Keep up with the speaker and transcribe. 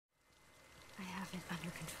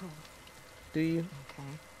do you?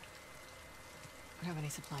 Okay. Grab any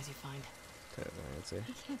supplies you find. Terrible answer.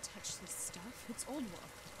 You can't touch this stuff. It's old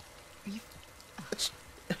world. Are you...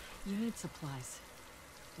 You need supplies.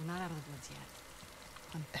 We're not out of the woods yet.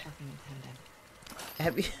 I'm fucking intended.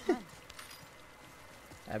 Abby.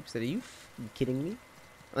 Abby said, "Are you kidding me?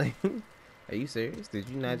 Like, are you serious? Did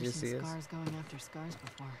you not Never just seen see us?" scars going after scars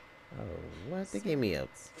before. Oh, what? They gave me a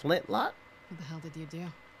flintlock? What the hell did you do?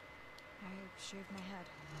 I shaved my head.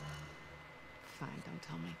 Fine, don't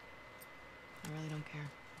tell me. I really don't care.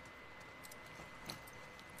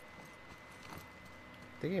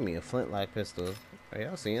 They gave me a flintlock pistol. Are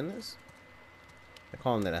y'all seeing this? They're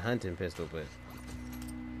calling it a hunting pistol, but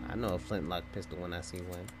I know a flintlock pistol when I see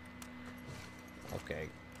one. Okay.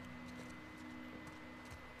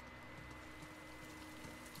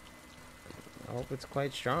 I hope it's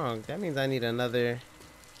quite strong. That means I need another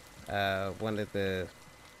one of the...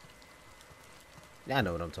 I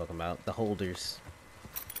know what I'm talking about. The holders.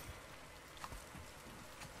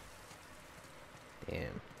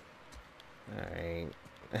 Damn. Alright.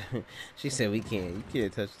 She said you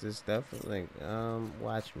can't touch this stuff. I was like,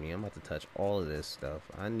 watch me. I'm about to touch all of this stuff.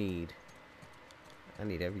 I need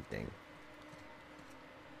everything.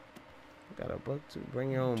 Got a book to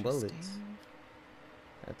bring your own bullets.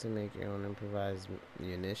 How to make your own improvised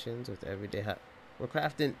munitions with everyday We're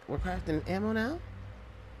crafting ammo now?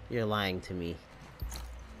 You're lying to me.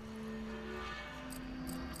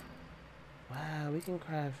 Wow, we can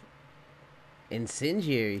craft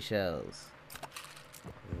incendiary shells.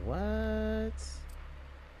 What?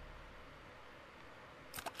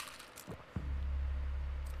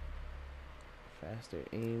 Faster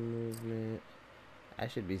aim movement. I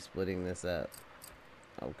should be splitting this up.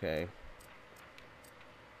 Okay.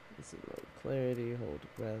 This is low clarity, hold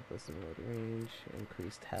breath, listen mode range,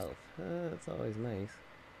 increased health. That's always nice.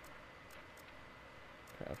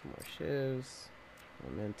 Craft more shivs,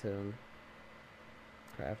 momentum,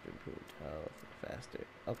 craft improved health, faster.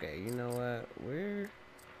 Okay, you know what? We're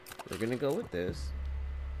gonna go with this.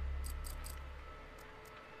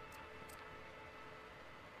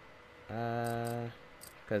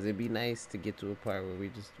 Cause it'd be nice to get to a part where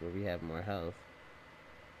we have more health.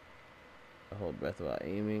 Hold breath while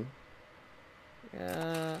aiming.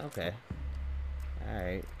 Yeah, okay.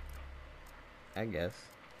 Alright. I guess.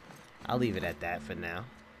 I'll leave it at that for now.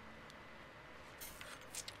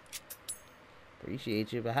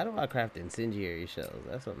 Appreciate you, but how do I craft incendiary shells?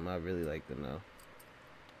 That's something I'd really like to know.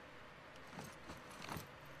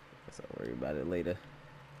 Guess I'll worry about it later.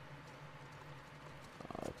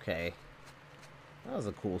 Okay. That was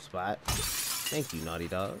a cool spot. Thank you, Naughty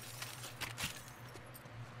Dog.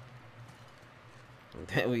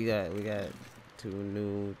 we got 2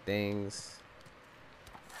 new things.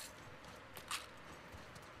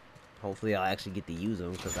 Hopefully I'll actually get to use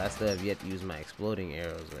them, because I still have yet to use my exploding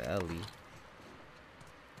arrows with Ellie.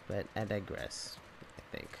 But I digress, I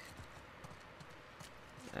think.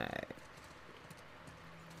 Alright.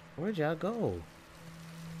 Where'd y'all go?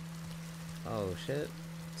 Oh shit.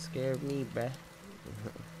 Scared me, bruh.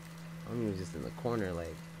 I'm even just in the corner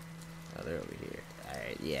like... Oh, they're over here.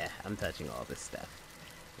 Alright, yeah, I'm touching all this stuff.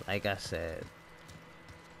 Like I said.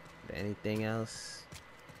 Anything else?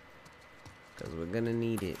 Because we're gonna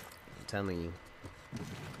need it. I'm telling you.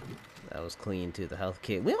 That was clean too, the health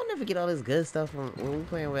kit. We don't never get all this good stuff from when we're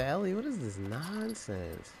playing with Ellie. What is this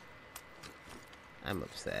nonsense? I'm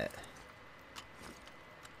upset.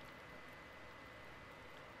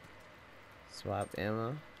 Swap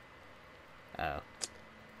ammo. Oh.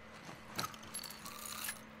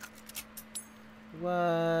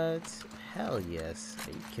 What? Hell yes.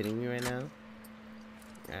 Are you kidding me right now?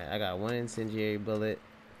 Alright, I got 1 incendiary bullet.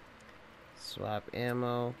 Swap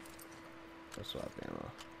ammo. Go swap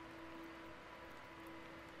ammo.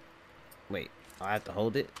 Wait, I have to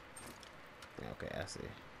hold it? Okay, I see.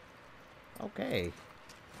 Okay.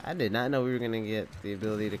 I did not know we were gonna get the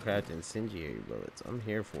ability to craft incendiary bullets. I'm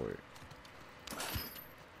here for it.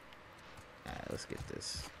 Alright, let's get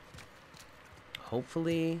this.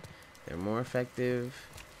 Hopefully, they're more effective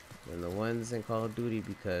than the ones in Call of Duty,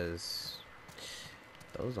 because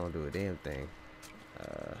those don't do a damn thing.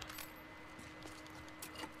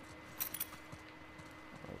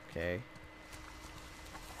 Okay.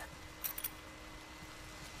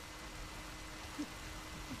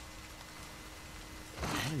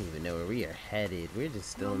 I don't even know where we are headed. We're just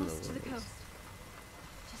still in the woods. To the coast.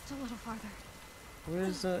 Just a little farther.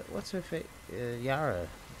 Where's what's her face? Yara.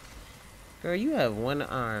 Girl, you have 1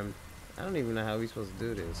 arm. I don't even know how we supposed to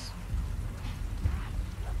do this.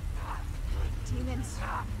 Demons.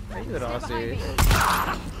 Are you at all serious?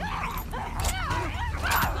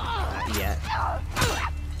 Yeah.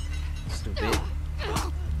 Stupid.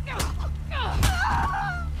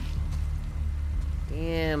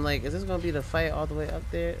 like, is this gonna be the fight all the way up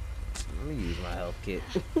there? Let me use my health kit.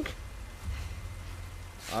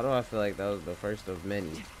 Although I feel like that was the first of many.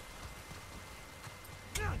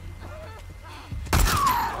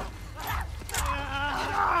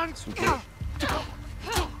 Super.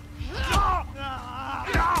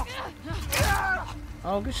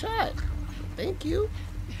 Oh, good shot. Thank you.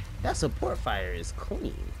 That support fire is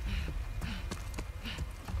clean.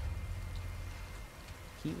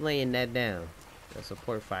 Keep laying that down. That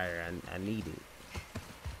support fire, I need it.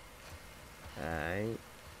 Alright.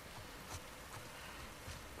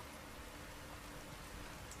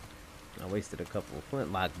 I wasted a couple of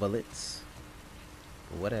flintlock bullets.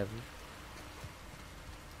 Whatever.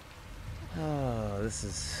 Oh,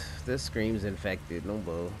 this screams infected. No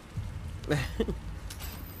bow.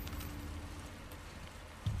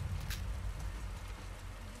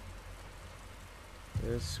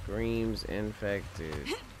 This screams infected.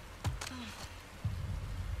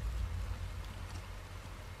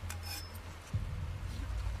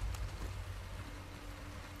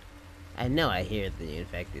 I know I hear the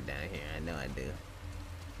infected down here. I know I do.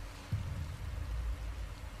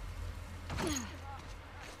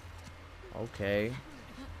 Okay.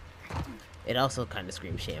 It also kind of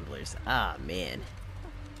screams shamblers. Ah, man.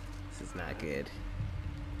 This is not good.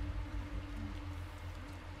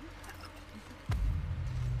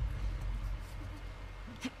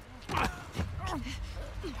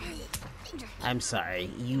 I'm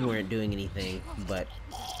sorry, you weren't doing anything, but,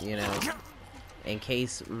 you know, in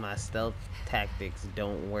case my stealth tactics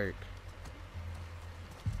don't work.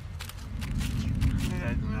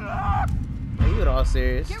 Are you at all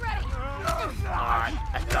serious? Get ready.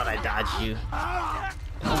 I thought I dodged you.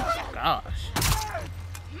 Oh, gosh.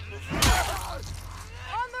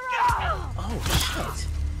 On the right. Oh, shit.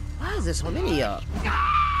 Why is there so many up?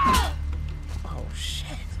 Oh, shit.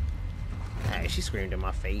 Alright, she screamed in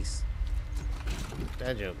my face.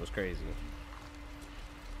 That joke was crazy.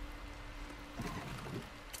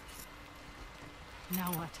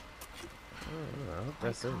 Now what? I hope Quite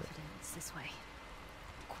that's it. confident it's this way.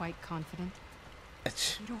 Quite confident?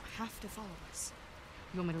 You don't have to follow us.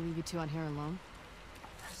 You want me to leave you two on here alone?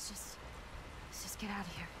 Let's just get out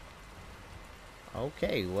of here.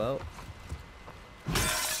 Okay, well.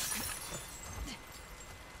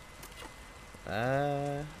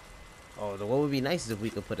 Oh, what would be nice is if we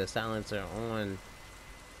could put a silencer on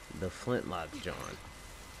the flintlock John.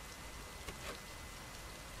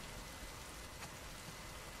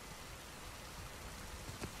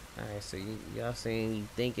 Alright, so y'all saying you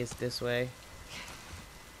think it's this way?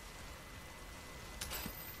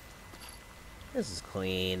 This is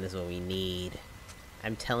clean. This is what we need.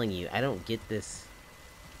 I'm telling you, I don't get this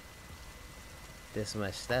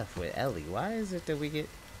much stuff with Ellie. Why is it that we get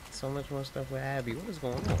so much more stuff with Abby? What is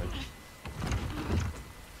going on?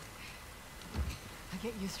 I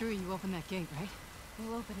get you through, you open that gate, right?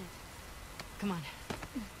 We'll open it. Come on.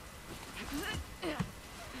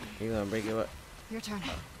 You gonna break it up? Your turn.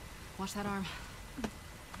 Watch that arm.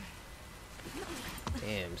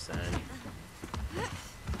 Damn, son.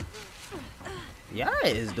 Yara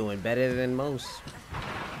is doing better than most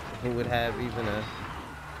who would have even a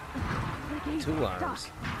 2 arms.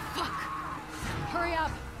 Fuck! Hurry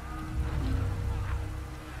up!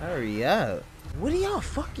 Hurry up. What do y'all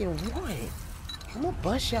fucking want? I'm gonna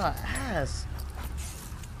bust y'all ass.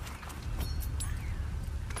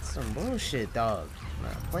 Some bullshit, dog. I'm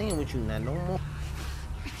not playing with you not no more.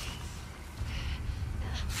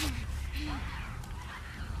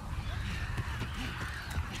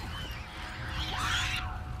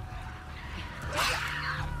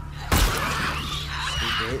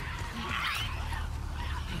 Stupid.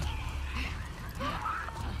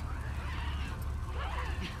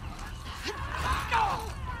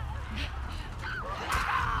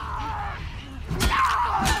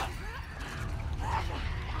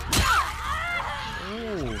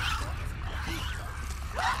 Ooh.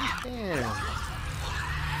 Damn.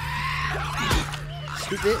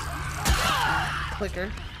 Stupid. Clicker.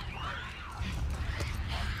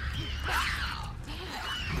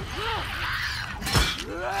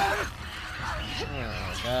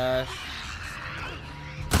 Oh gosh.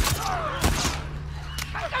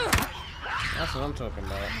 That's what I'm talking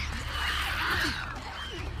about.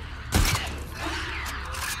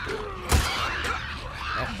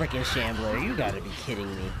 That freaking shambler, you gotta be kidding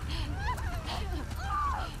me.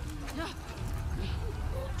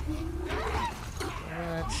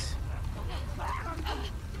 What?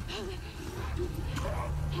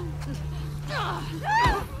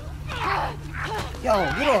 Yo,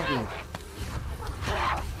 get off me.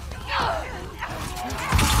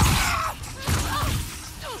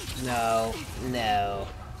 No, no.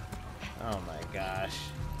 Oh my gosh.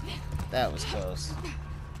 That was close.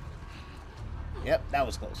 Yep, that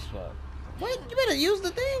was close as fuck. What? You better use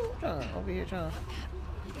the thing? Over here trying.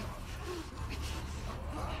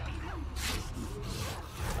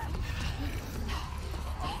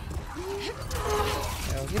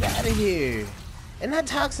 Yo, get out of here. And that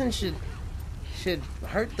toxin should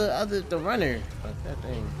hurt the runner. Fuck that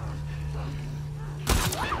thing.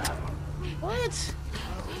 What?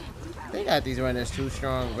 They got these runners too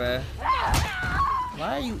strong, bruh.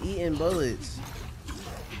 Why are you eating bullets?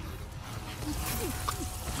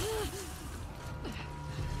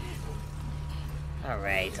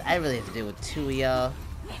 Alright, I really have to deal with two of y'all.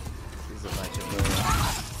 This is a bunch of bullets.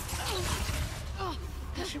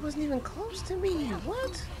 That shit wasn't even close to me.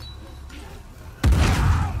 What?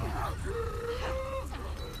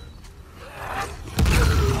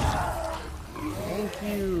 Thank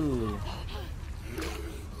you.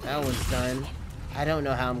 That one's done. I don't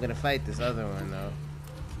know how I'm gonna fight this other one though.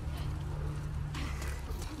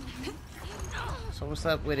 So what's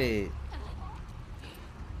up with it?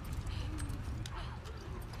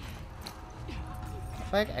 I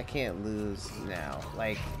feel like I can't lose now.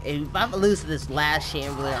 Like, if I lose to this last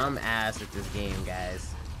Shambler, I'm ass at this game,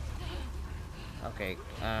 guys. Okay,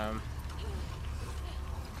 I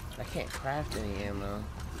can't craft any ammo.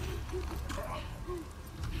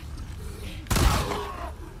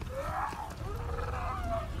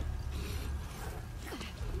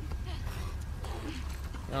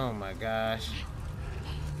 Oh my gosh.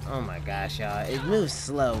 Oh my gosh, y'all. It moves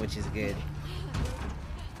slow, which is good.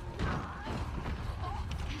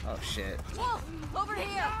 Oh shit. Whoa! Over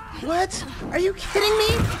here! What? Are you kidding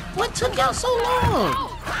me? What took y'all so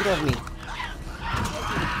long? Get off me.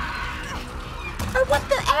 Or what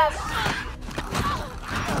the F?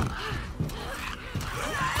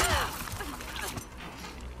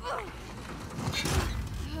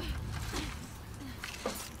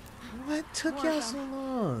 What took y'all so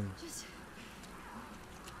long?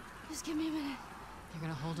 Just give me a minute. You're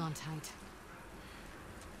gonna hold on tight.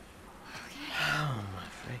 Oh my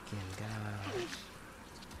freaking gosh.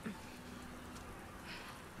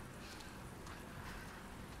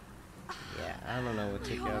 Yeah, I don't know what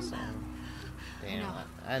took y'all so long. Damn,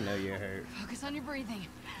 I know you're hurt. Focus on your breathing.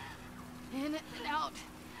 In and out.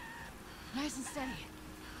 Nice and steady.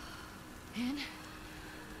 In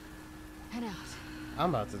and out. I'm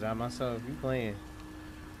about to die myself. You playing.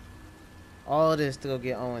 All of this to go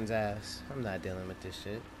get Owen's ass. I'm not dealing with this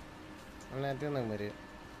shit. I'm not dealing with it.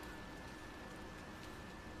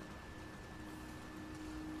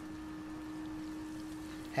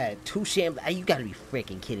 Had two you gotta be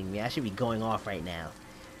freaking kidding me. I should be going off right now.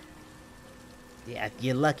 Yeah,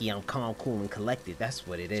 you're lucky I'm calm, cool, and collected. That's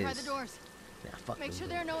what it is. Try the doors. Nah, fuck Make them sure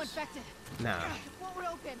there are no doors. infected. Nah. What would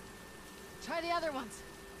open? Try the other ones.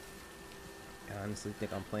 I honestly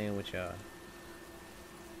think I'm playing with y'all.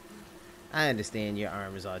 I understand your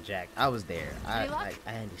arm is all jacked. I was there. I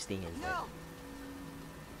understand. No.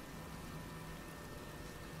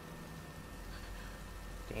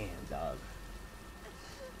 Damn, dog.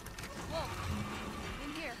 Whoa!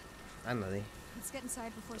 In here. I know they. Let's get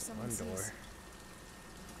inside before someone One door. sees.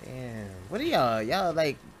 Damn. What are y'all? Y'all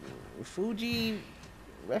like Fuji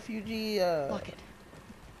refugee Lock it.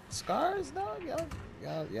 scars, dog?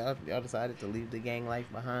 Y'all decided to leave the gang life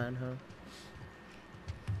behind, huh?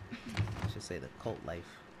 I should say the cult life.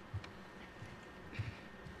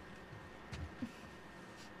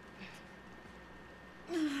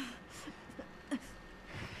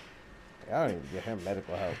 I don't even get him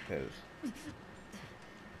medical help because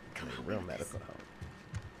real medical help.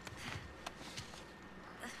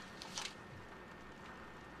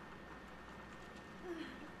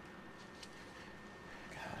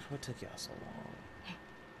 Gosh, what took y'all so long? Hey,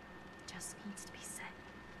 it just needs to be said.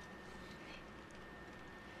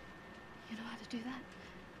 You know how to do that?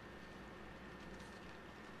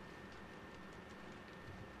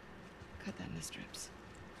 Cut that into strips.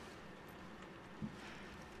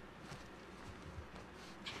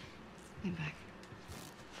 Lean back.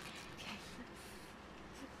 Okay.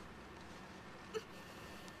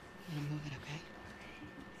 I'm gonna move it, okay?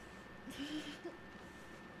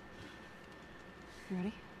 You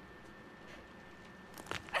ready?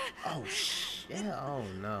 Oh shit! Oh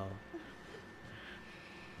no!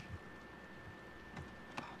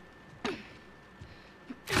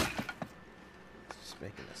 Just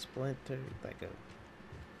making a splinter, like a.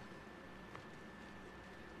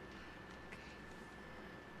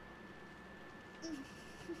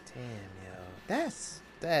 Damn, yo,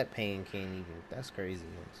 that pain can't even. That's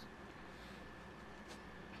craziness.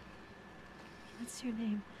 What's your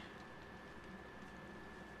name?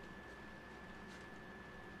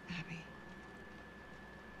 Abby.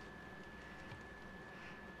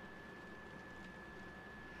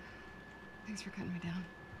 Thanks for cutting me down.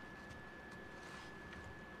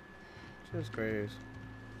 Just crazy.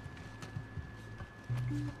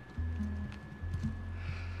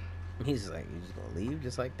 He's like, you just gonna leave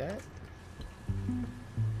just like that?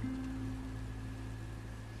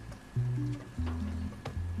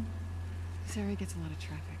 This area gets a lot of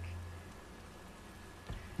traffic.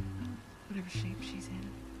 Whatever shape she's in,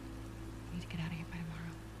 we need to get out of here by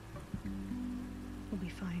tomorrow. We'll be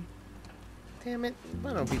fine. Damn it.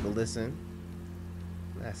 Why don't people listen?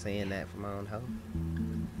 I'm not saying that for my own health.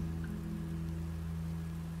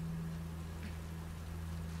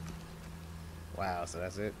 Wow, so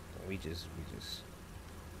that's it? We just...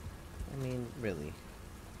 I mean, really.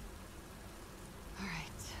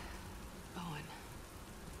 Alright. Bowen.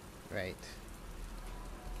 Right.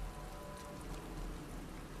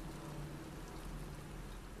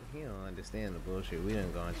 He don't understand the bullshit we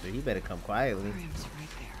done gone through. He better come quietly. Miriam's right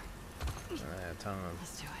there. I don't have time.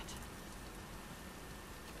 Let's do it.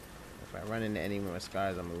 If I run into any more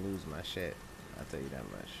scars, I'm gonna lose my shit. I'll tell you that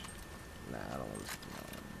much. Nah, I don't want to. No,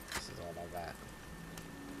 this is all I got.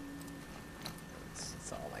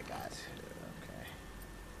 It's all I got. Okay.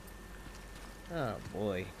 Oh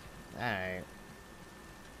boy. Alright.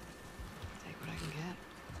 Take what I can get.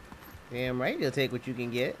 Damn right, you'll take what you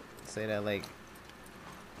can get. Say that like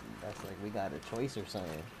that's like we got a choice or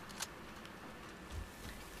something.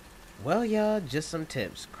 Well, y'all, just some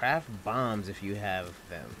tips. Craft bombs if you have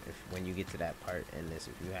them. When you get to that part in this,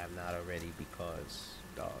 if you have not already, because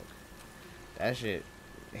dog, that shit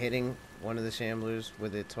hitting one of the shamblers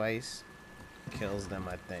with it twice kills them,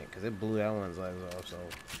 I think, because it blew that one's legs off. So,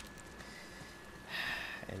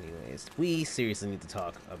 anyways, we seriously need to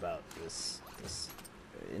talk about this.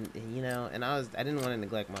 You know, and I didn't want to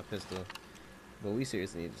neglect my pistol, but we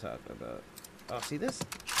seriously need to talk about. Oh, see this?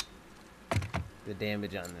 The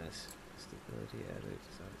damage on this. Stability added.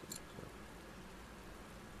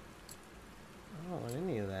 I don't want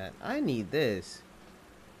any of that. I need this.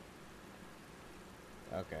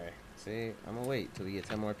 Okay. See, I'm gonna wait till we get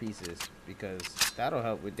 10 more pieces because that'll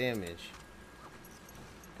help with damage.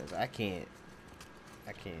 Because I can't.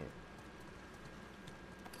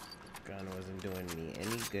 Gun wasn't doing me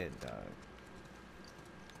any good, dog.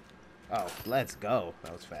 Oh, let's go.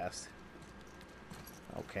 That was fast.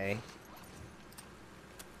 Okay.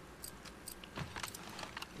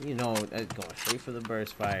 You know, going straight for the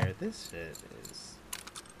burst fire. This shit is...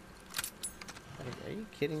 Like, are you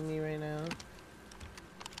kidding me right now?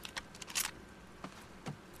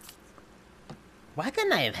 Why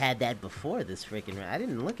couldn't I have had that before this freaking round? I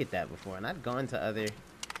didn't look at that before, and I'd gone to other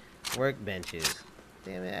workbenches.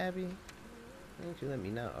 Damn it, Abby. Why didn't you let me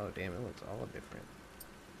know? Oh, damn, it looks all different.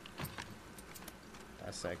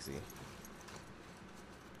 That's sexy.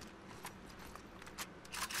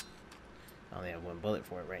 I only have one bullet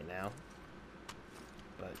for it right now.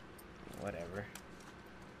 But, whatever.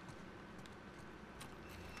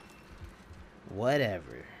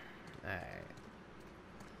 Whatever. Alright.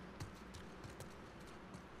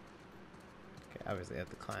 Okay, obviously I have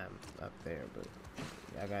to climb up there, but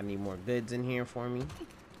y'all gotta need more goods in here for me.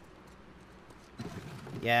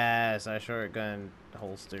 Yes, our shotgun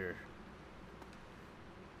holster.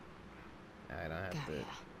 I don't have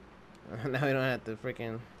to. Now we don't have to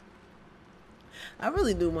freaking. I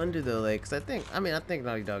really do wonder though, like, 'cause I think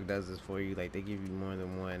Naughty Dog does this for you. Like, they give you more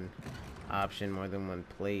than one option, more than one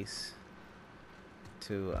place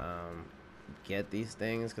to get these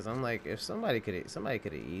things. 'Cause I'm like, if somebody could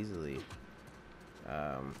have easily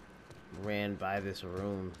ran by this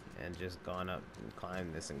room and just gone up and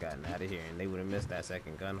climbed this and gotten out of here, and they would have missed that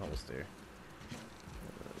second gun holster.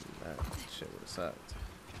 That shit would have sucked.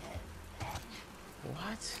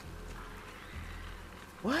 What?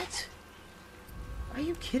 What? Are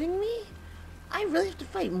you kidding me? I really have to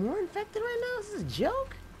fight more infected right now? This is a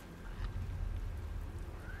joke?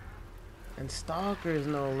 And stalkers,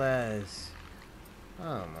 no less.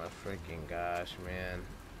 Oh my freaking gosh, man.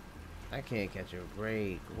 I can't catch a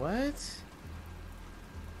break. What?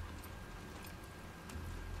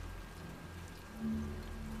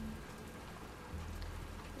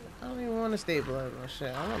 I don't even want to stabilize my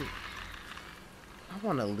shit. I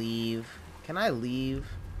want to leave. Can I leave?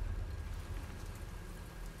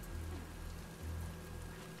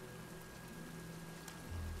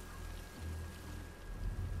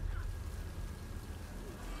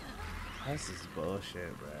 This is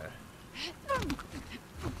bullshit, bruh.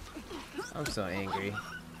 I'm so angry.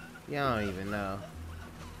 Y'all don't even know.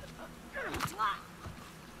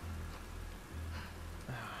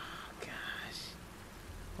 Oh, gosh.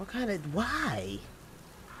 What kind of... Why?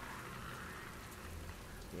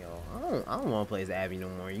 Yo, I don't want to play as Abby no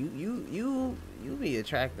more. You be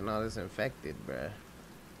attracting all this infected, bruh.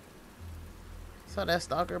 Saw that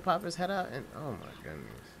stalker pop his head out, and oh my goodness.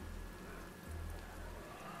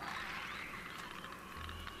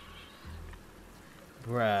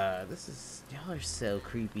 Bruh, this is, y'all are so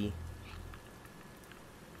creepy.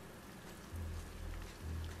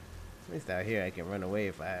 At least out here I can run away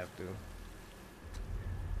if I have to.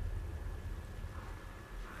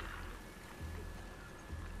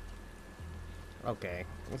 Okay,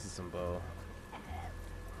 this is some bull.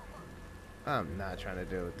 I'm not trying to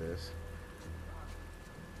deal with this.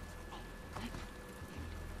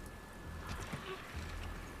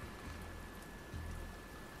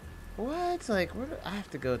 What? Like, where do I have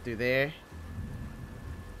to go through there?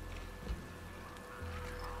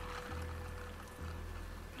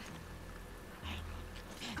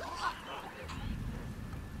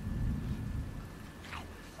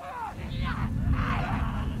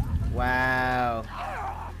 Wow.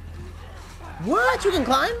 What? You can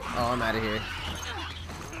climb? Oh, I'm out of here.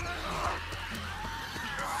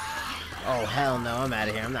 Oh, hell no. I'm out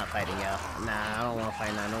of here. I'm not fighting y'all. Nah, I don't want to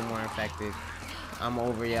fight now. No more infected. I'm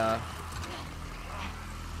over y'all.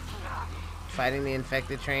 Fighting the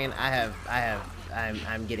infected train.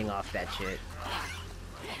 I'm getting off that shit.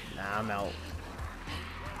 Nah, I'm out.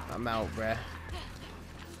 I'm out, bruh.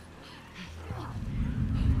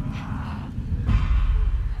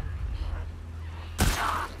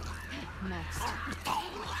 Next.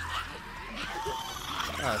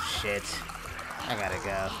 Oh shit. I gotta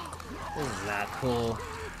go. This is not cool.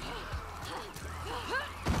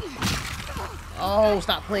 Oh,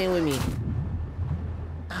 stop playing with me.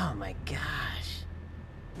 Oh my gosh.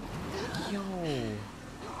 Yo.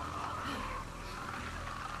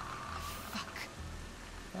 Fuck.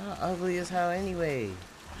 Ugly as hell anyway.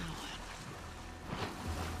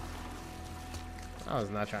 I was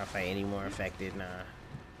not trying to fight any more infected, nah.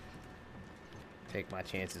 Take my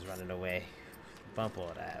chances running away. Bump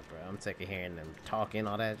all that, bro. I'm sick of hearing them talking,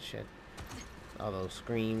 all that shit. All those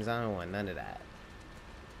screams, I don't want none of that.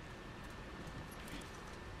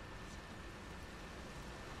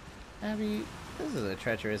 Abby, this is a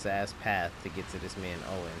treacherous ass path to get to this man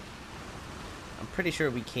Owen. I'm pretty sure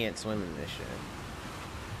we can't swim in this shit.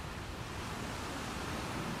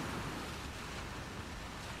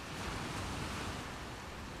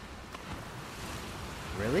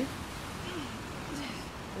 Really?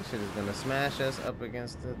 This shit is gonna smash us up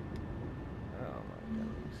against the... Oh my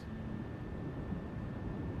goodness.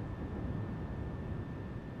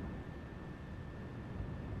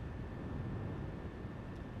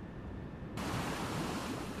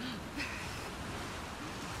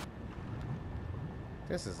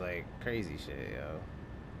 This is like crazy shit, yo.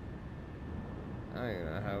 I don't even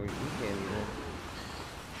know how we can't even...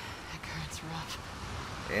 That current's rough.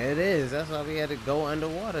 It is. That's why we had to go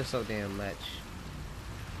underwater so damn much.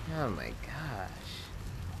 Oh my gosh.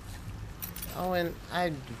 Oh, and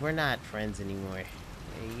we're not friends anymore.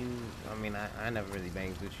 I mean, I never really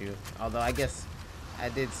banged with you. Although I guess I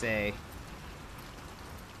did say...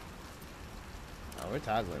 Oh, we're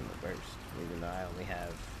toggling the burst. Even though I only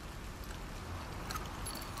have...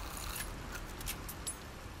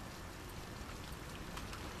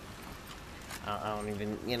 I don't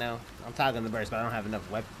even, you know, I'm toggling the burst, but I don't have enough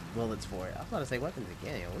bullets for it. I was about to say weapons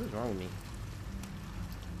again. Yo, what is wrong with me?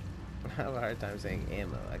 I have a hard time saying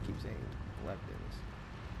ammo. I keep saying weapons.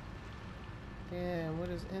 Damn, what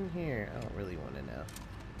is in here? I don't really want to know.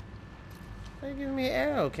 Why are you giving me an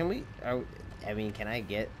arrow? Can we... I mean, can I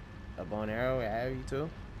get a bow and arrow? I have you too?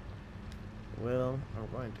 Well, I'm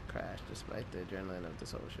going to crash despite the adrenaline of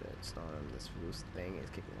this whole shit. Storm, this loose thing is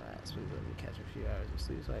kicking my ass. Please let me catch a few hours of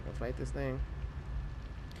sleep so I can fight this thing.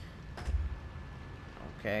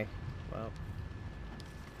 Okay, well,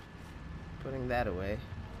 putting that away.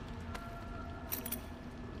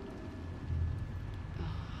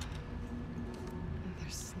 Their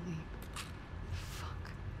sleep.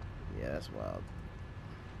 Fuck. Yeah, that's wild.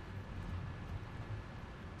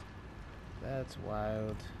 That's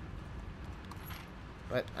wild.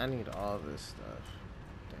 But I need all this stuff.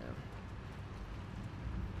 Damn.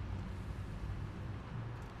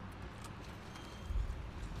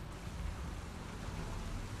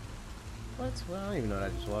 What? Well, I don't even know what I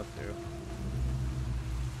just walked through.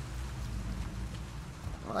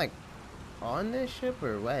 Am I like on this ship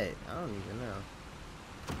or what? I don't even know.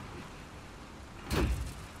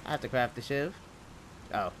 I have to craft the shiv?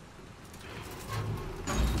 Oh.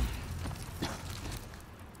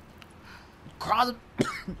 Cross.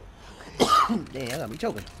 Damn, I gotta be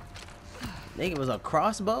choking. Think it was a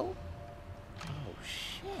crossbow? Oh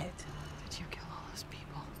shit. Did you kill all those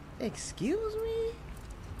people? Excuse me?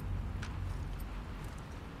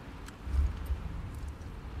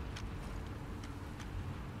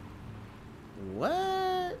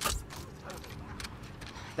 What?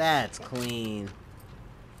 That's clean.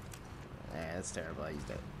 Man, that's terrible. I used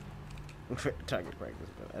that for target practice,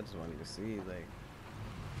 but I just wanted to see, like,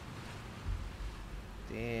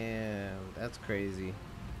 damn, that's crazy.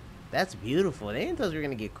 That's beautiful. They didn't tell us we were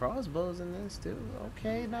gonna get crossbows in this too.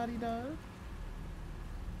 Okay, Naughty Dog.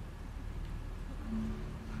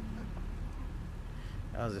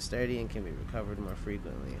 Those are sturdy and can be recovered more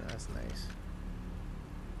frequently. That's nice.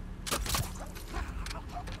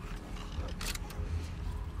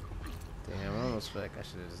 Damn, I almost feel like I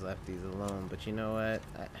should have just left these alone, but you know what?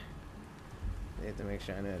 I have to make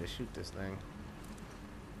sure I know how to shoot this thing.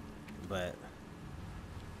 But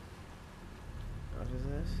what is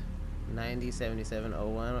this?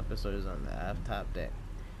 907701 episodes on the aft top deck.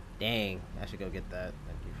 Dang, I should go get that.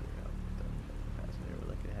 Thank you for your help with the passenger. We're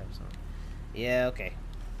lucky to have some. Yeah, okay.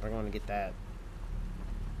 We're going to get that.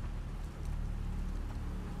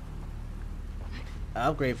 An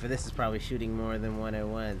upgrade for this is probably shooting more than one at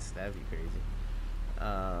once. That'd be crazy.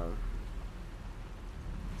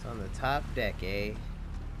 It's on the top deck, eh?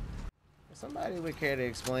 If somebody would care to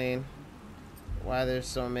explain why there's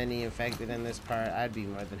so many infected in this part, I'd be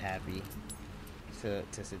more than happy to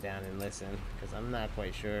sit down and listen, because I'm not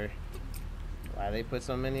quite sure why they put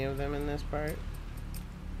so many of them in this part.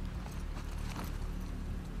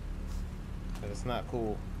 But it's not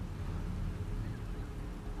cool.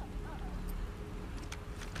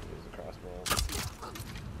 Here's a crossbow.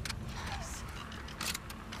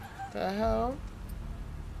 The hell?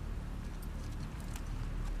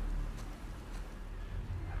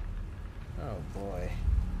 Oh boy.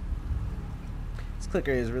 This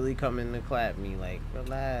clicker is really coming to clap me, like,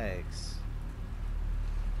 relax.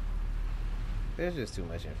 There's just too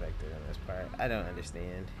much infected in this part. I don't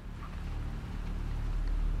understand.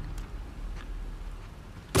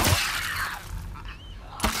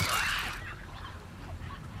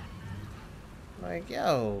 Like,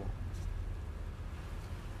 yo.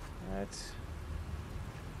 What?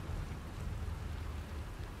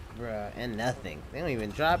 Bruh, and nothing. They don't even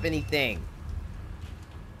drop anything.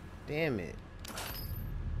 Damn it.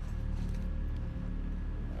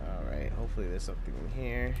 Alright, hopefully there's something in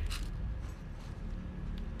here.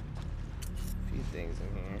 A few things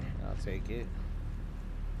in here. I'll take it.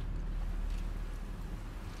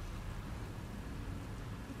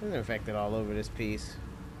 It's infected all over this piece.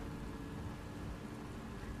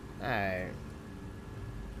 Alright.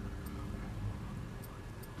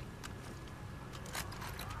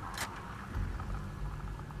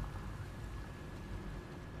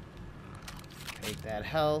 Take that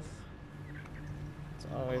health. It's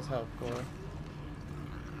always helpful.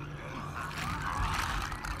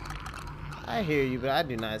 I hear you, but I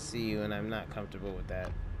do not see you, and I'm not comfortable with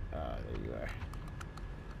that. There you are.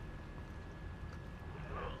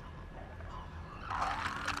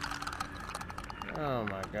 Oh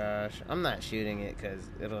my gosh. I'm not shooting it because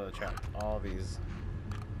it'll attract all these.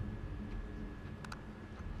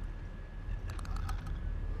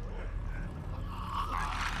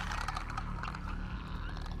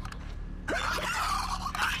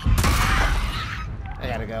 I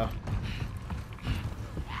gotta go.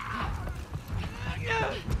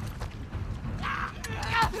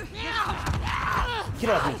 Get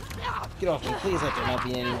off me! Get off me! Please let there not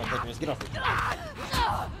be any more clickers. Get off me!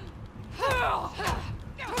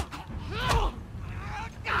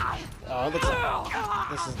 Oh, it looks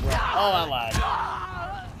like this is where. Oh, I lied.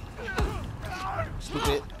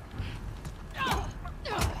 Stupid.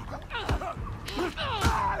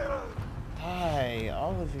 Hi,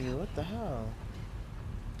 all of you. What the hell?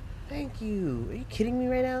 Thank you. Are you kidding me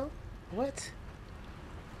right now? What?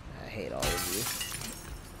 I hate all of you.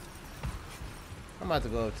 I'm about to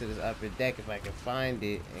go up to this upper deck if I can find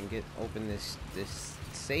it and open this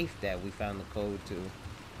safe that we found the code to.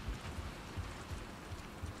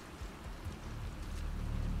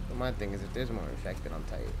 But my thing is, if there's more infected, I'm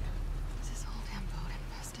tight. Is this whole damn boat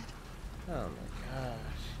infested? Oh my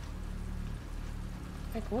gosh.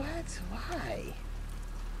 Like what? Why?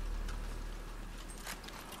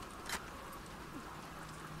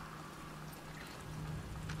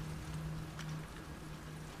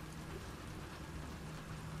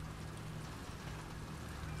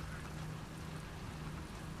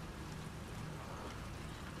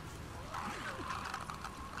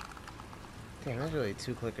 Damn, there's really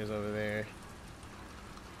two clickers over there.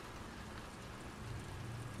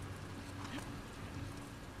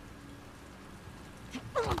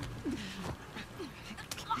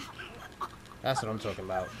 That's what I'm talking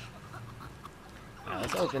about. Now,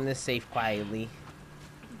 let's open this safe quietly.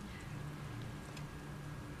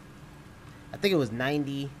 I think it was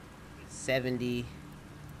 90, 70,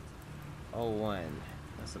 01.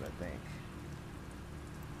 That's what I think.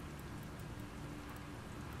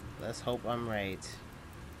 Let's hope I'm right.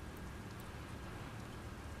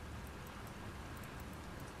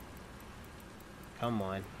 Come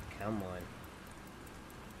on. Come on.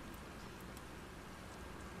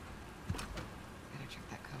 Better check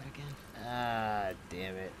that code again. Ah,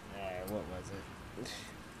 damn it. Alright, what was it?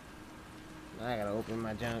 Now I gotta open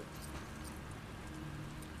my junk.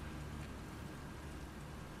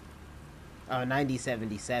 Oh,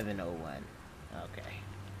 907701. Okay.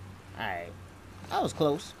 Alright. I was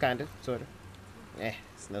close, kinda, sorta.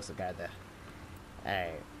 It's no cigar though.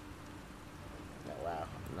 Alright. Oh, wow.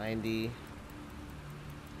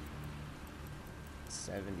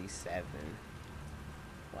 9077.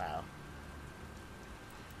 Wow.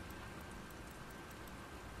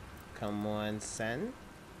 Come on, send.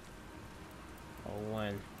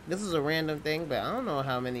 01. This is a random thing, but I don't know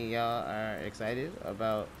how many of y'all are excited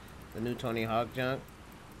about the new Tony Hawk junk.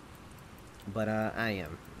 But I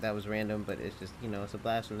am. That was random, but it's just, you know, it's a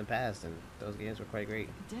blast from the past, and those games were quite great.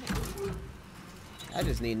 Did it. I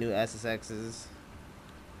just need new SSXs.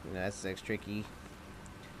 You know, SSX Tricky.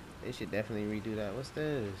 They should definitely redo that. What's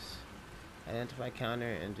this? Identify,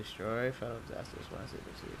 counter, and destroy. Federal disaster response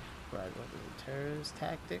agency. Provide weapons and terrorist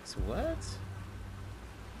tactics. What?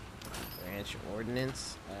 Branch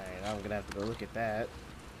ordnance. Alright, I'm gonna have to go look at that.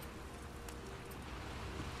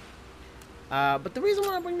 But the reason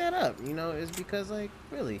why I bring that up, you know, is because, like,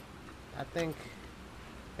 really, I think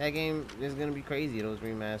that game is gonna be crazy. Those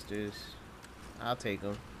remasters, I'll take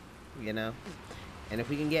them, you know. And if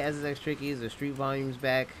we can get SSX Trickies, the Street Volumes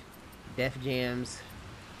back, Def Jams,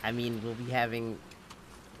 I mean, we'll be having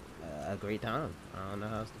a great time. I don't know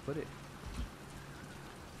how else to put it.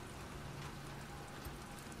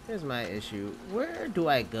 Here's my issue. Where do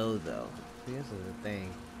I go, though? See, this is the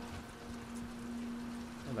thing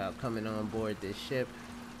about coming on board this ship.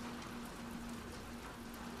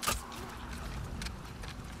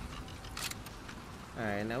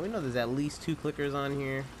 Alright, now we know there's at least 2 clickers on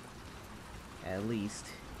here. At least.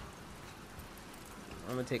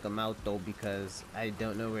 I'm gonna take them out though because I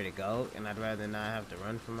don't know where to go and I'd rather not have to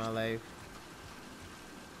run for my life.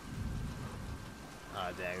 Oh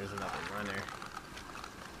dang, there's another runner.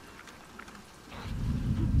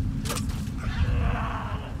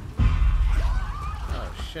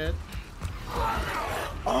 Oh shit.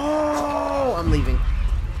 Oh, I'm leaving.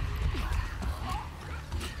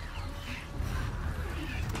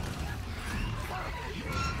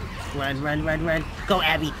 Run, run, run, run. Go,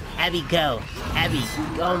 Abby. Abby, go. Abby.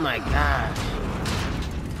 Oh my gosh.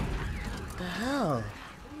 What the hell?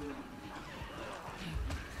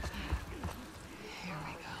 Here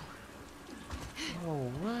we go. Oh,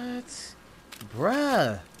 what?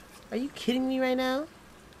 Bruh. Are you kidding me right now?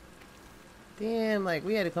 Damn, like,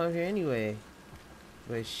 we had to come here anyway.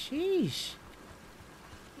 But sheesh.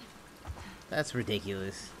 That's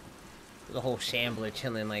ridiculous. There's a whole shambler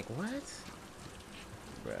chilling like, what?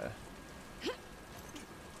 Bruh.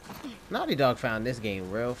 Naughty Dog found this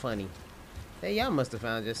game real funny. Hey, y'all must have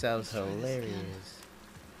found yourselves hilarious.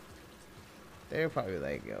 They're probably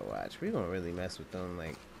like, yo, watch, we gonna really mess with them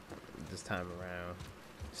like this time around.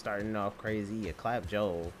 Starting off crazy, you clap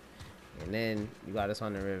Joel, and then you got us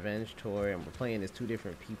on the revenge tour, and we're playing as 2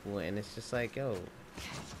 different people, and it's just like, yo,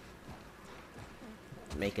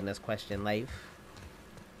 making us question life.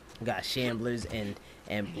 We got shamblers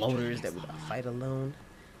and bloaters that we gotta fight alone.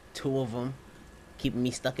 2 of them. Keeping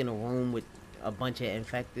me stuck in a room with a bunch of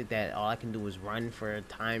infected that all I can do is run for a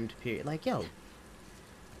timed period. Like, yo,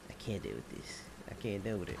 I can't deal with this. I can't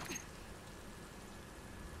deal with it.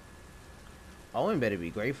 Owen better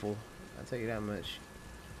be grateful. I'll tell you that much.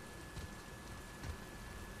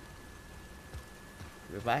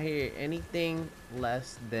 If I hear anything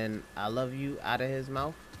less than I love you out of his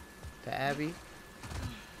mouth to Abby,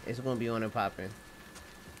 it's gonna be on and popping.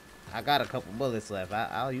 I got a couple bullets left.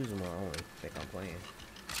 I'll use them on Owen. I think I'm playing.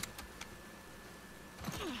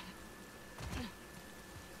 What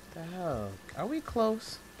the hell? Are we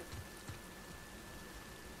close?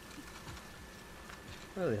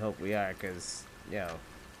 Really hope we are, cause yo,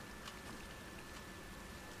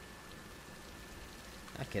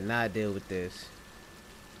 I cannot deal with this.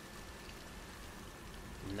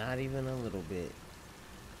 Not even a little bit.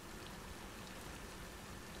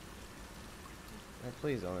 Oh,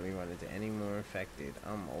 please don't let me run into any more infected.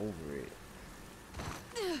 I'm over it.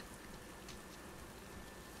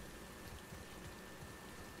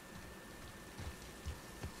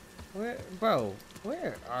 Where, bro?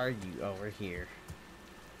 Where are you? Oh, we're here.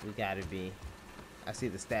 We gotta be. I see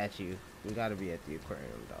the statue. We gotta be at the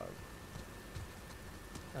aquarium, dog.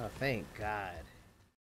 Oh, thank God.